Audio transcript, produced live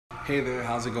Hey there,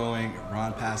 how's it going?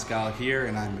 Pascal here,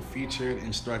 and I'm a featured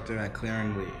instructor at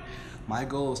Clearingly. My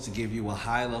goal is to give you a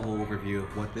high-level overview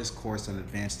of what this course on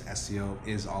advanced SEO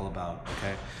is all about,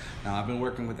 okay? Now, I've been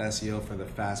working with SEO for the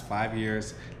past 5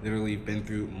 years, literally been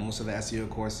through most of the SEO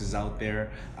courses out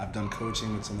there. I've done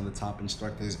coaching with some of the top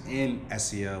instructors in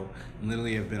SEO, and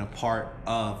literally have been a part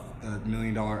of $1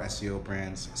 million SEO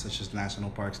brands such as National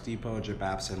Parks Depot, Drip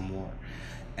Apps, and more.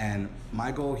 And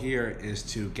my goal here is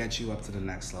to get you up to the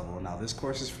next level. Now, this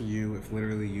course is for you if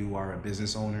literally you are a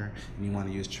business owner and you want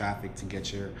to use traffic to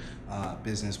get your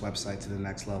business website to the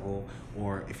next level,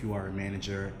 or if you are a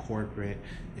manager, corporate,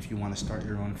 if you want to start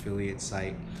your own affiliate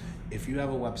site. If you have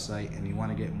a website and you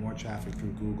want to get more traffic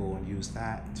through Google and use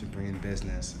that to bring in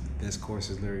business, this course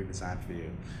is literally designed for you,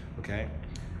 okay?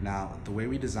 Now, the way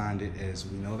we designed it is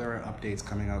we know there are updates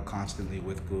coming out constantly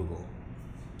with Google.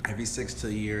 Every 6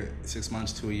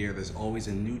 months to a year, there's always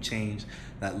a new change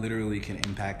that literally can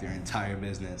impact your entire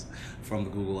business from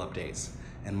the Google updates.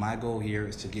 And my goal here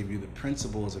is to give you the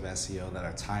principles of SEO that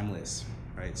are timeless,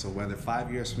 right? So whether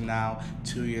 5 years from now,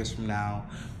 2 years from now,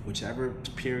 whichever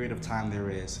period of time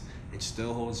there is, it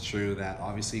still holds true that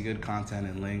obviously good content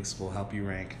and links will help you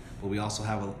rank, but we also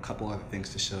have a couple other things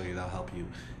to show you that'll help you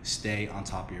stay on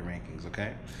top of your rankings,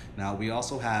 okay? Now, we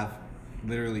also have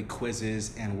literally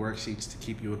quizzes and worksheets to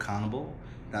keep you accountable.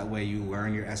 That way you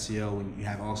learn your SEO, and you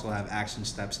also have action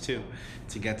steps too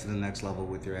to get to the next level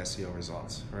with your SEO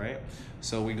results, right?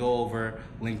 So we go over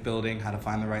link building, how to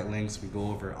find the right links. We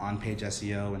go over on-page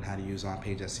SEO and how to use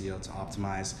on-page SEO to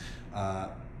optimize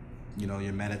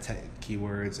your meta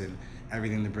keywords and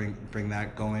everything to bring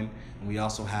that going. And we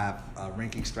also have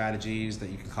ranking strategies that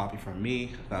you can copy from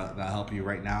me that'll help you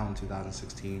right now in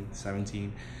 2016,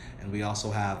 17. And we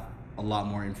also have a lot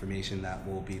more information that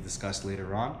will be discussed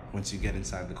later on once you get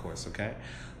inside the course, okay?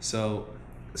 So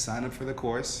sign up for the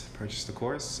course, purchase the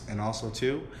course, and also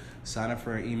too, sign up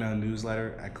for an email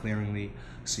newsletter at Clearingly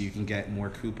so you can get more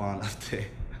coupon update.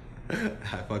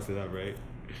 I fucked it up, right?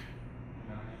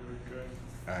 No, you were good.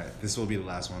 All right, this will be the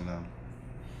last one though.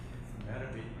 Better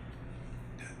be.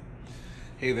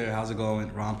 Hey there, how's it going?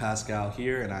 Pascal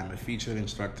here, and I'm a featured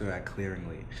instructor at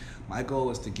Clearingly. My goal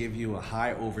is to give you a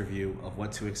high overview of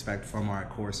what to expect from our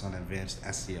course on advanced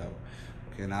SEO.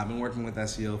 Okay, now I've been working with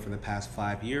SEO for the past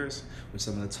 5 years with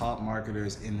some of the top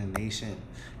marketers in the nation,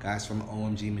 guys from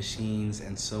OMG Machines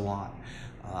and so on.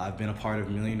 I've been a part of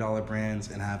 $1 million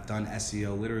brands and have done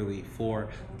SEO literally for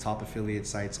the top affiliate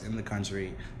sites in the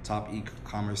country, top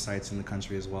e-commerce sites in the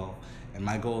country as well. And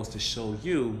my goal is to show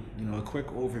you, a quick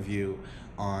overview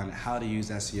on how to use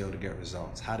SEO to get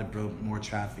results, how to build more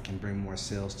traffic and bring more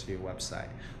sales to your website,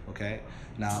 okay?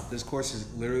 Now, this course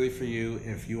is literally for you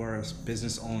if you are a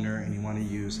business owner and you want to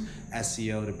use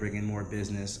SEO to bring in more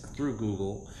business through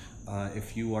Google.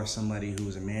 If you are somebody who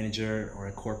is a manager or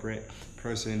a corporate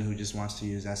person who just wants to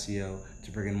use SEO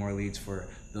to bring in more leads for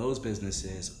those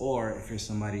businesses, or if you're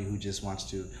somebody who just wants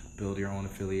to build your own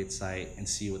affiliate site and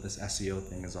see what this SEO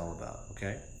thing is all about,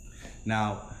 okay?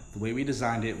 Now, the way we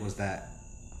designed it was that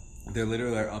there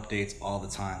literally are updates all the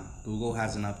time. Google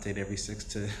has an update every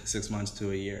 6 months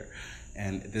to a year.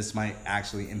 And this might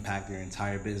actually impact your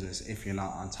entire business if you're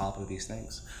not on top of these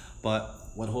things. But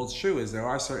what holds true is there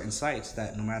are certain sites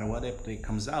that no matter what update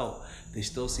comes out, they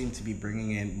still seem to be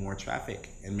bringing in more traffic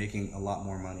and making a lot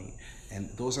more money. And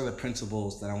those are the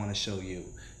principles that I want to show you.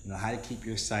 How to keep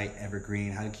your site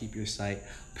evergreen, how to keep your site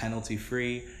penalty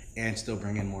free and still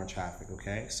bring in more traffic,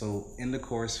 okay? So in the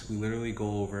course, we literally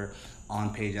go over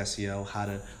on-page SEO, how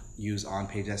to use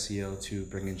on-page SEO to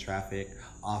bring in traffic,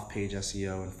 off-page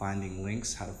SEO and finding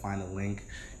links, how to find a link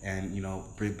and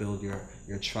build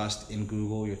your trust in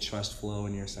Google, your trust flow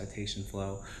and your citation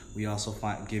flow. We also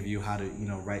give you how to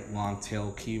write long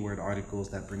tail keyword articles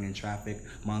that bring in traffic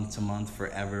month to month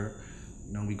forever.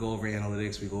 We go over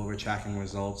analytics, we go over tracking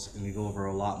results, and we go over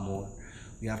a lot more.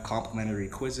 We have complimentary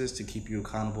quizzes to keep you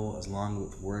accountable, as long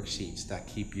with worksheets that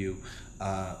keep you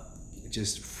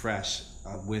just fresh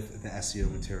with the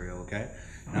SEO material, okay?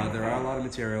 Now, there are a lot of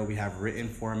material. We have written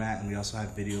format and we also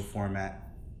have video format,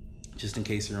 just in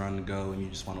case you're on the go and you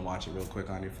just want to watch it real quick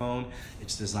on your phone.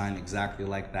 It's designed exactly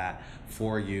like that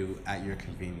for you at your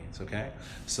convenience, okay?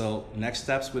 So next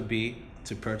steps would be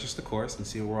to purchase the course and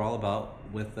see what we're all about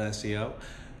with the SEO.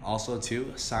 Also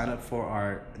to sign up for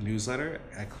our newsletter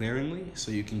at Clearingly so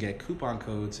you can get coupon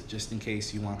codes just in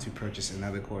case you want to purchase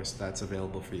another course that's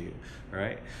available for you, all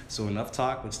right? So enough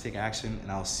talk, let's take action,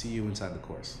 and I'll see you inside the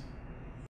course.